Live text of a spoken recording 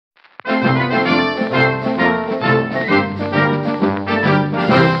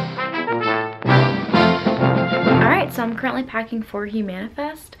So I'm currently packing for Humana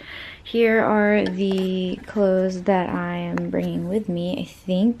Fest. Here are the clothes that I am bringing with me. I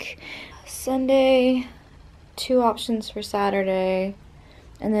think Sunday, 2 options for Saturday,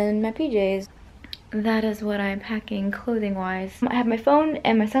 and then my PJs. That is what I'm packing clothing wise. I have my phone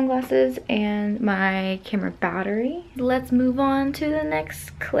and my sunglasses and my camera battery. Let's move on to the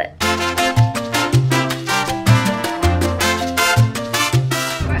next clip.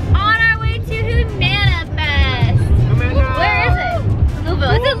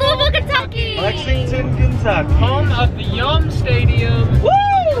 It's in Louisville, Kentucky! Lexington, Kentucky. Home of the Yum Stadium. Woo!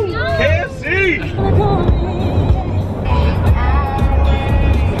 KFC!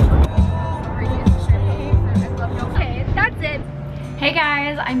 Okay, that's it. Hey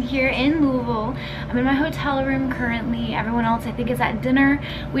guys, I'm here in Louisville. I'm in my hotel room currently. Everyone else I think is at dinner.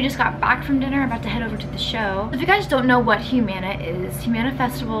 We just got back from dinner, about to head over to the show. If you guys don't know what Humana is, Humana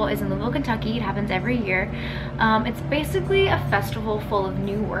Festival is in Louisville, Kentucky. It happens every year. It's basically a festival full of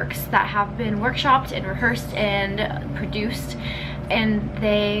new works that have been workshopped and rehearsed and produced, and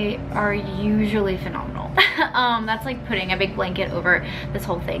they are usually phenomenal. That's like putting a big blanket over this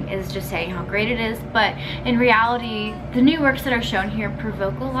whole thing, is just saying how great it is. But in reality, the new works that are shown here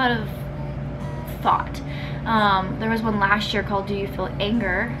provoke a lot of thought. There was one last year called Do You Feel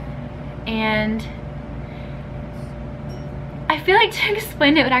Anger? And I feel like to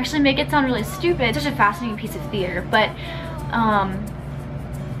explain it would actually make it sound really stupid. It's such a fascinating piece of theater, but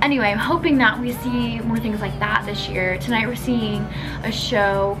anyway, I'm hoping that we see more things like that this year. Tonight we're seeing a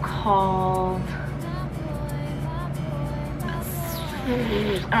show called,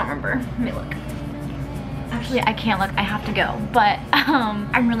 I don't remember, let me look. Actually, I can't look, I have to go, but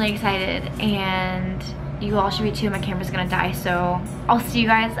I'm really excited, and you all should be too. My camera's gonna die, so I'll see you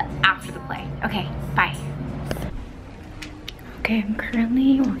guys after the play. Okay, bye. Okay, I'm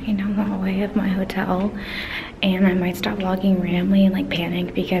currently walking down the hallway of my hotel, and I might stop vlogging randomly and like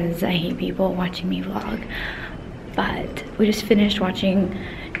panic because I hate people watching me vlog. But we just finished watching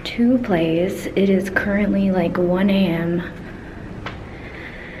 2 plays. It is currently like 1 a.m.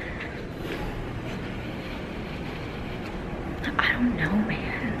 I don't know,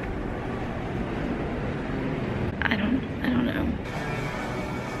 man. I don't know.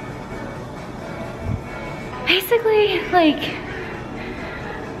 Basically, like,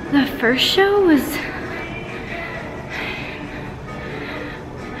 the first show was,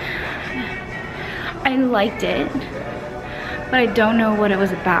 I liked it, but I don't know what it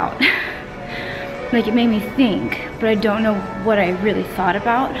was about. Like, it made me think, but I don't know what I really thought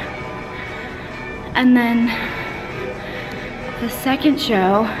about. And then the second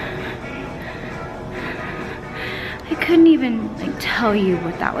show, I couldn't even like tell you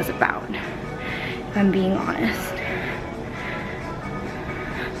what that was about, if I'm being honest.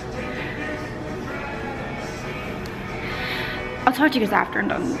 I'll talk to you guys after I'm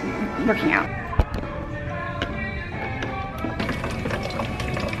done working out.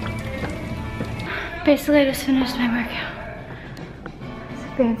 Basically, I just finished my workout. It's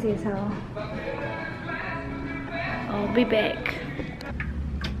fancy as hell. I'll be back.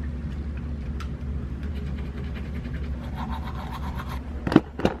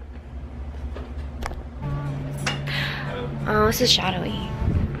 Oh, this is shadowy.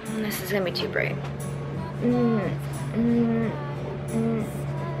 This is gonna be too bright.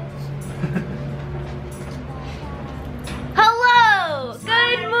 Hello!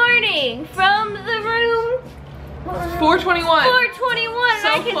 Good morning from the room. 421. 421. So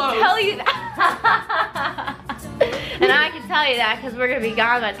I can close. tell you that. And I can tell you that because we're gonna be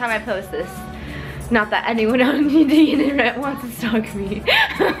gone by the time I post this. Not that anyone on the internet wants to stalk me.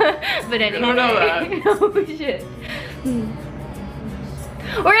 But anyway. I don't know that. Oh shit.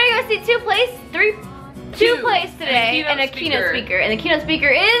 We're gonna go see 2 plays today, and a keynote speaker. And the keynote speaker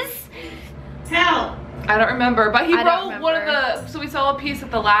is Hell. I don't remember, but he I don't wrote one of remember. the, so we saw a piece at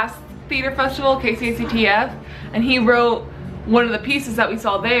the last theater festival, KCACTF, and he wrote one of the pieces that we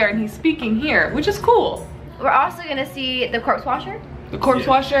saw there, and he's speaking here, which is cool. We're also gonna see The Corpse Washer. The Corpse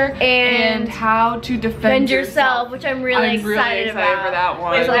Washer and how to defend yourself, which I'm really excited about. for that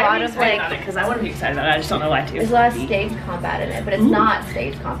one. There's a lot of like, because I want to be excited about it. I just don't know why to. there's a lot of stage combat in it, but it's not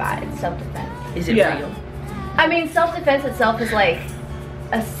stage combat, it's self-defense. Is it real? I mean, self-defense itself is like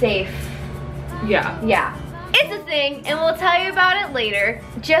a safe, Yeah. It's a thing, and we'll tell you about it later,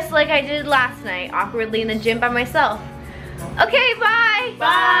 just like I did last night, awkwardly in the gym by myself. Okay, bye!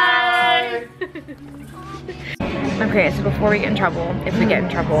 Bye! Okay, so before we get in trouble, if we get in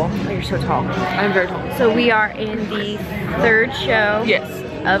trouble, oh, you're so tall. I'm very tall. So we are in the 3rd show. Yes.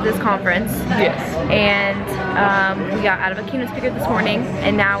 of this conference. Yes. And we got out of a keynote speaker this morning,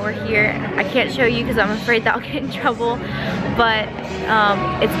 and now we're here. I can't show you because I'm afraid that I'll get in trouble, but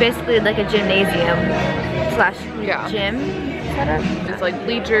it's basically like a gymnasium slash gym setup. It's like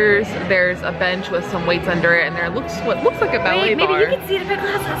bleachers. There's a bench with some weights under it, and there looks what looks like a ballet bar. Maybe you can see it in my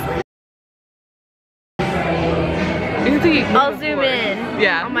glasses. I'll zoom in.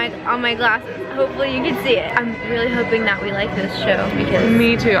 Yeah. On my glasses. Hopefully you can see it. I'm really hoping that we like this show because.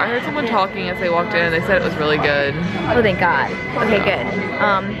 Me too. I heard someone talking as they walked in, and they said it was really good. Oh, thank God. Okay, good.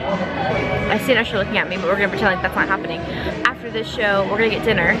 I see Usher looking at me, but we're gonna pretend like that's not happening. After this show, we're gonna get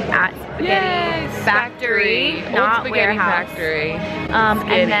dinner at Spaghetti Factory, not Spaghetti Warehouse. Factory.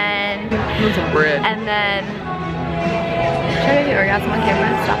 And then. Some bread. And then. Try to do orgasm on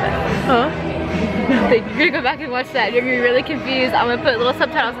camera. Stop it. Huh? You're gonna go back and watch that. You're gonna be really confused. I'm gonna put little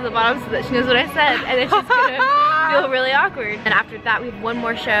subtitles at the bottom so that she knows what I said, and then she's gonna feel really awkward. And after that, we have one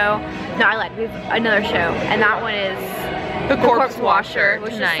more show. No, I lied. We have another show, and that one is The Corpse Washer,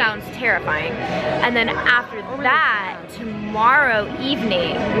 which tonight. just sounds terrifying. And then after that, tomorrow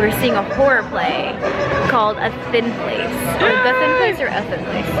evening, we're seeing a horror play called A Thin Place, or The Thin Place, or A Thin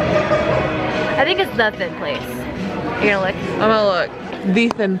Place. I think it's The Thin Place. You're gonna look. I'm gonna look. The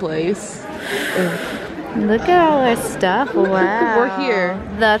Thin Place. Look at all our stuff. Wow. We're here.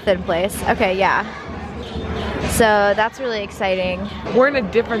 The Thin Place. Okay, yeah. So that's really exciting. We're in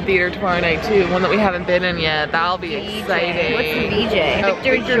a different theater tomorrow night too, one that we haven't been in yet. That'll be exciting. What's the VJ? Oh,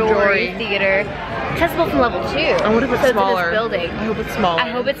 Victor Jory Theater. Accessible from level 2. I wonder if it's smaller. It's in this building. I hope it's smaller. I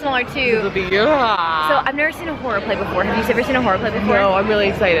hope it's smaller It'll too. be So I've never seen a horror play before. Have you ever seen a horror play before? No, I'm really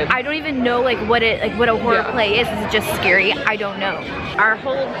excited. I don't even know like what a horror play is. Is it just scary? I don't know. Our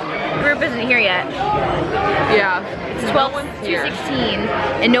whole group isn't here yet. Yeah. It's 12:16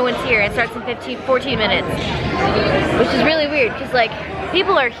 and no one's here. It starts in 14 minutes, which is really weird because like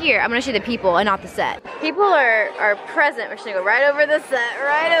people are here. I'm gonna show you the people and not the set. People are present. We're just gonna go right over the set,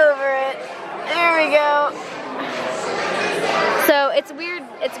 right over it. There we go. So it's weird.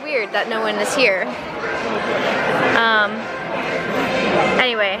 It's weird that no one is here.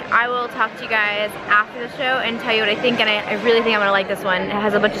 Anyway, I will talk to you guys after the show and tell you what I think, and I really think I'm gonna like this one. It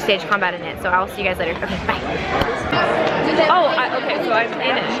has a bunch of stage combat in it, so I'll see you guys later. Okay, bye. Oh, okay, so I'm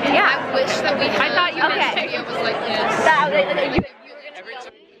in it. Yeah. I wish that we had. I thought you Okay. Video was like this.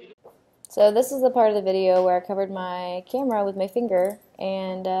 So this is the part of the video where I covered my camera with my finger,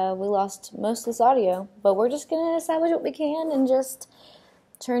 and we lost most of this audio, but we're just gonna establish what we can and just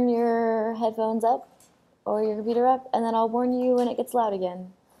turn your headphones up or your computer up, and then I'll warn you when it gets loud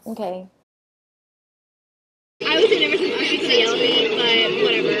again. Okay. I was never supposed to yell at me, but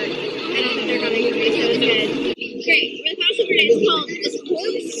whatever. I don't think they're coming for me, so it's good. Great. We're the past over days called The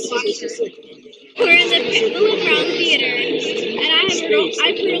Corpse Washer. We're in the Little Brown Theater, and I've heard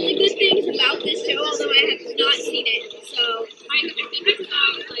only good things about this show, although I have not seen it. So I think it's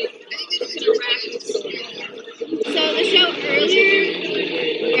about like I think it's gonna wreck. So the show earlier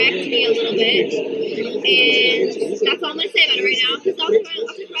wrecked me a little bit, and that's all I'm gonna say about it right now. Because I'll talk about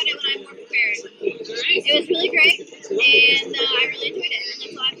it when I'm more prepared. It was really great, and I really enjoyed it.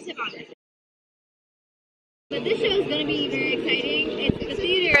 And that's all I have to say about it. But this show is going to be very exciting. The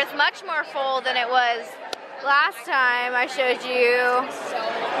theater is much more full than it was last time I showed you.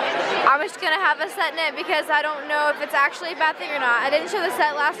 I'm just going to have a set in it because I don't know if it's actually a bad thing or not. I didn't show the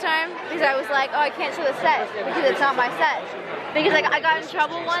set last time because I was like, oh, I can't show the set because it's not my set. Because I got in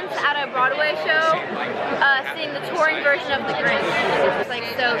trouble once at a Broadway show seeing the touring version of The Grinch. It's like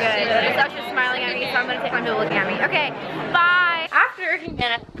so good. It's actually smiling at me, so I'm going to take my people looking at me. Okay, bye. After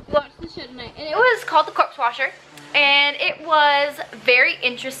Humana, we watched the show tonight, and it was called The Corpse Washer, and it was very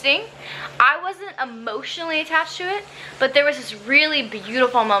interesting. I wasn't emotionally attached to it, but there was this really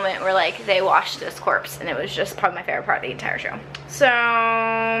beautiful moment where like they washed this corpse, and it was just probably my favorite part of the entire show. So,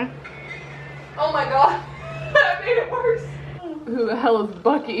 Oh my god. That made it worse. Who the hell is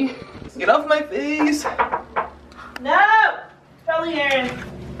Bucky? Get off my face! No! It's probably Aaron.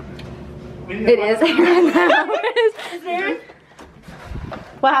 it is Aaron now. Is Aaron?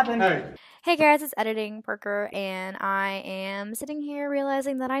 What happened? Hey. Hey guys, it's Editing Parker, and I am sitting here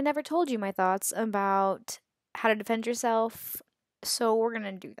realizing that I never told you my thoughts about how to defend yourself, so we're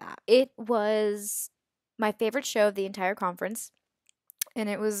gonna do that. It was my favorite show of the entire conference, and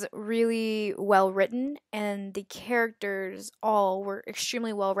it was really well written, and the characters all were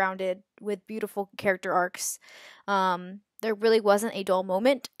extremely well rounded with beautiful character arcs. There really wasn't a dull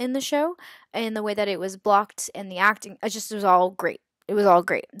moment in the show, and the way that it was blocked and the acting, it was all great. It was all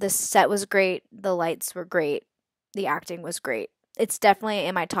great. The set was great. The lights were great. The acting was great. it's definitely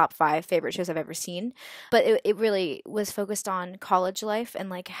in my top 5 favorite shows I've ever seen. But it really was focused on college life and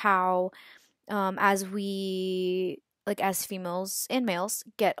like how as we like as females and males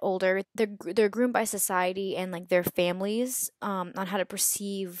get older, they're groomed by society and like their families on how to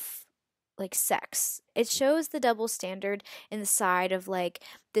perceive like sex. It shows the double standard inside of like,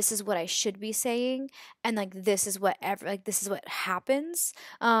 this is what I should be saying, and like this is what happens.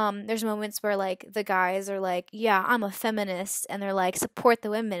 There's moments where like the guys are like, yeah, I'm a feminist, and they're like, support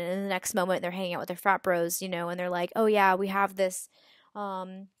the women, and the next moment they're hanging out with their frat bros, you know, and they're like, oh yeah, we have this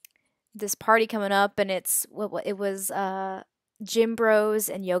this party coming up, and it was gym bros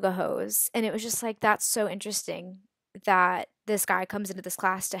and yoga hoes, and it was just like, that's so interesting that this guy comes into this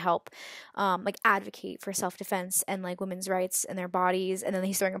class to help like advocate for self-defense and like women's rights and their bodies, and then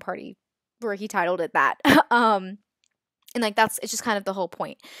he's throwing a party where he titled it that. And like it's just kind of the whole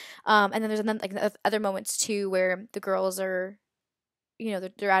point. And then there's like other moments too where the girls are, you know,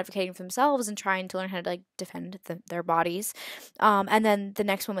 they're advocating for themselves and trying to learn how to like defend their bodies. And then the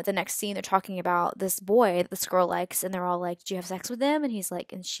next scene, they're talking about this boy that this girl likes, and they're all like, "Did you have sex with him?" And he's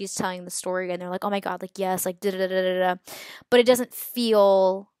like, and she's telling the story, and they're like, "Oh my god, like yes, like da da da da da." But it doesn't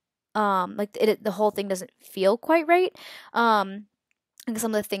feel like the whole thing doesn't feel quite right. And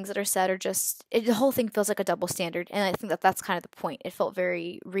some of the things that are said are just the whole thing feels like a double standard, and I think that's kind of the point. It felt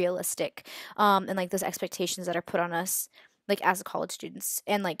very realistic, and like those expectations that are put on us, like as college students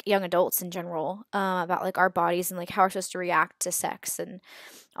and like young adults in general, about like our bodies and like how we're supposed to react to sex and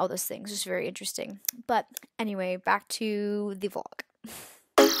all those things. Just very interesting. But anyway, back to the vlog.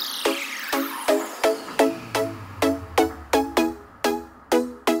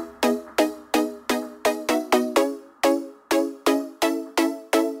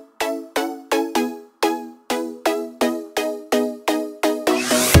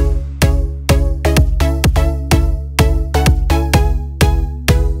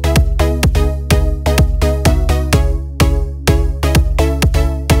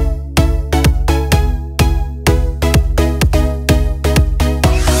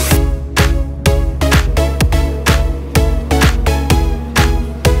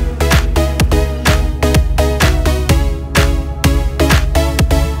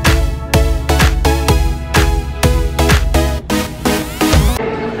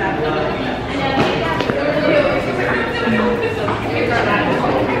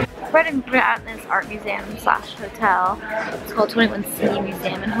 We're at this art museum / hotel. It's called 21C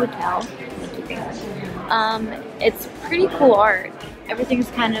Museum and Hotel. It's pretty cool art. Everything's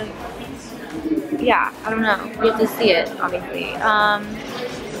kind of, yeah, I don't know. You have to see it, obviously.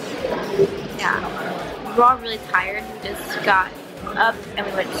 Yeah, we're all really tired. We just got up and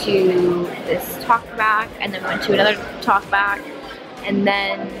we went to this talk back, and then we went to another talk back, and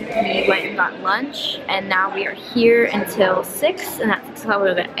then we went and got lunch, and now we are here until 6, and at 6 o'clock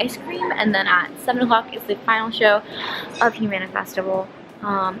we'll get ice cream, and then at 7 o'clock is the final show of Humana Festival,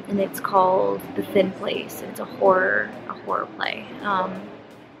 and it's called The Thin Place, and it's a horror play. I've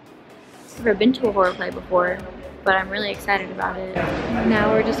never been to a horror play before, but I'm really excited about it.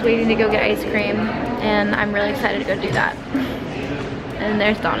 Now we're just waiting to go get ice cream, and I'm really excited to go do that. And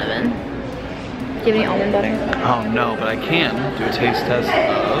there's Donovan. Do you have any almond butter? Oh no, but I can do a taste test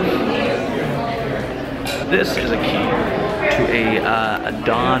of. This is a key to a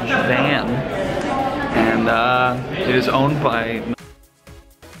Dodge van, and it is owned by.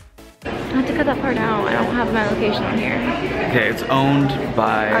 I have to cut that part out. I don't have my location on here. Okay, it's owned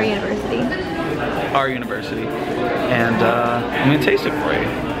by Our university. Our university, and I'm gonna taste it for you.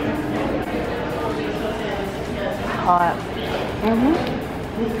 Hot.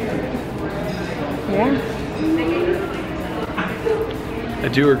 Yeah. I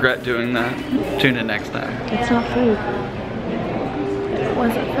do regret doing that. Tune in next time. It's not food. It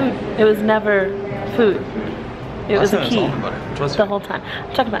wasn't food. It was never food. It was a key. The whole time.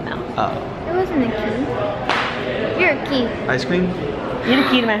 I'm talking about now. It wasn't a key. You're a key. Ice cream? You're the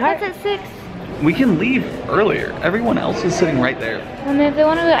key to my heart. That's at 6. We can leave earlier. Everyone else is sitting right there. I mean, if they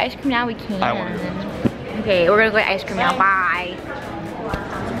want to go to ice cream now, we can. I want to go. Okay, we're gonna go to ice cream now. Bye.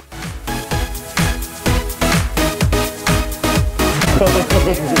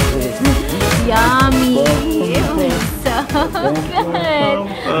 Yummy. It was so good.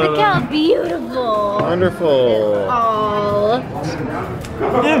 Look how beautiful. Wonderful. Oh.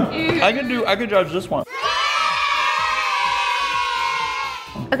 I could judge this one.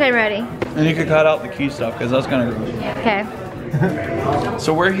 Okay, ready. And you could cut out the key stuff because that's gonna. Okay.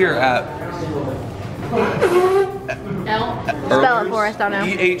 So we're here at. Spell it for us, don't know.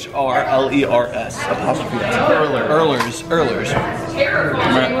 EHRLERS apostrophe S. Earlers.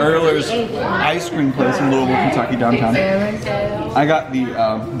 We're at Earlers ice cream place in Louisville, Kentucky, downtown. I got the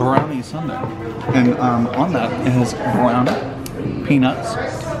brownie sundae, and on that it has brownie, peanuts,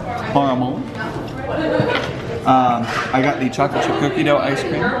 caramel. I got the chocolate chip cookie dough ice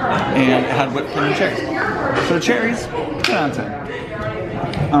cream, and it had whipped cream and cherries. So cherries, 10 out of 10.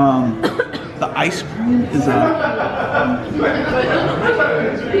 The ice cream is a...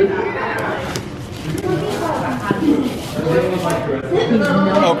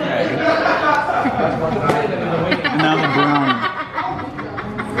 Okay. Now the brownie.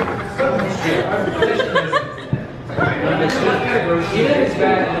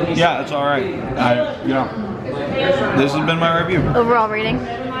 Yeah, it's alright. This has been my review. Overall rating?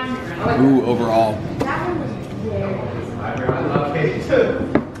 Ooh, overall.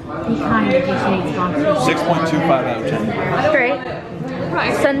 6.25 out of 10. Great.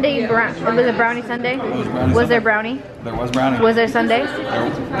 Sunday brown. Was it brownie Sunday? Was there brownie? There was brownie. Was there Sunday?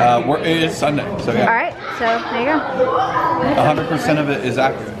 It is Sunday, so yeah. Alright, so there you go. 100% of it is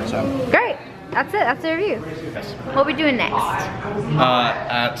accurate, so. Great. That's it. That's the review. Yes. What are we doing next?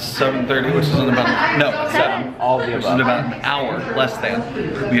 At 7:30, which is in about, no, 7. All of the Which is above. in about an hour, less than.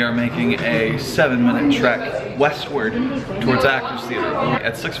 We are making a 7-minute trek westward towards Actors Theater.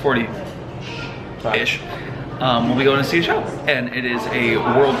 At 6:40-ish, we'll be going to see a show. And it is a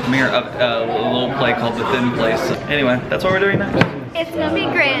world premiere of a little play called The Thin Place. Anyway, that's what we're doing next. It's gonna be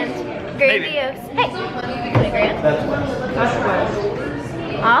grand. Grandiose. Hey. Grand.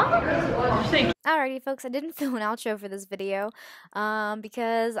 Alrighty folks, I didn't film an outro for this video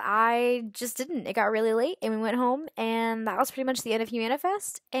because I just didn't. It got really late and we went home, and that was pretty much the end of Humana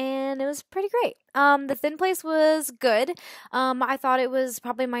Fest, and it was pretty great. The Thin Place was good. I thought it was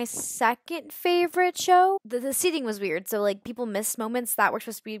probably my second favorite show. The seating was weird, so like people missed moments that were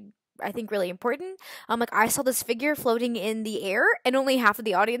supposed to be, I think, really important. Like I saw this figure floating in the air and only half of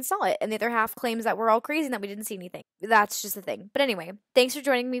the audience saw it, and the other half claims that we're all crazy and that we didn't see anything. That's just the thing. But anyway, thanks for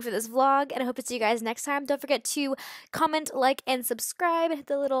joining me for this vlog, and I hope to see you guys next time. Don't forget to comment, like, and subscribe. Hit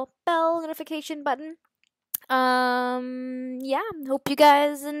the little bell notification button. Yeah, hope you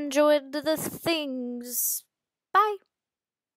guys enjoyed the things. Bye.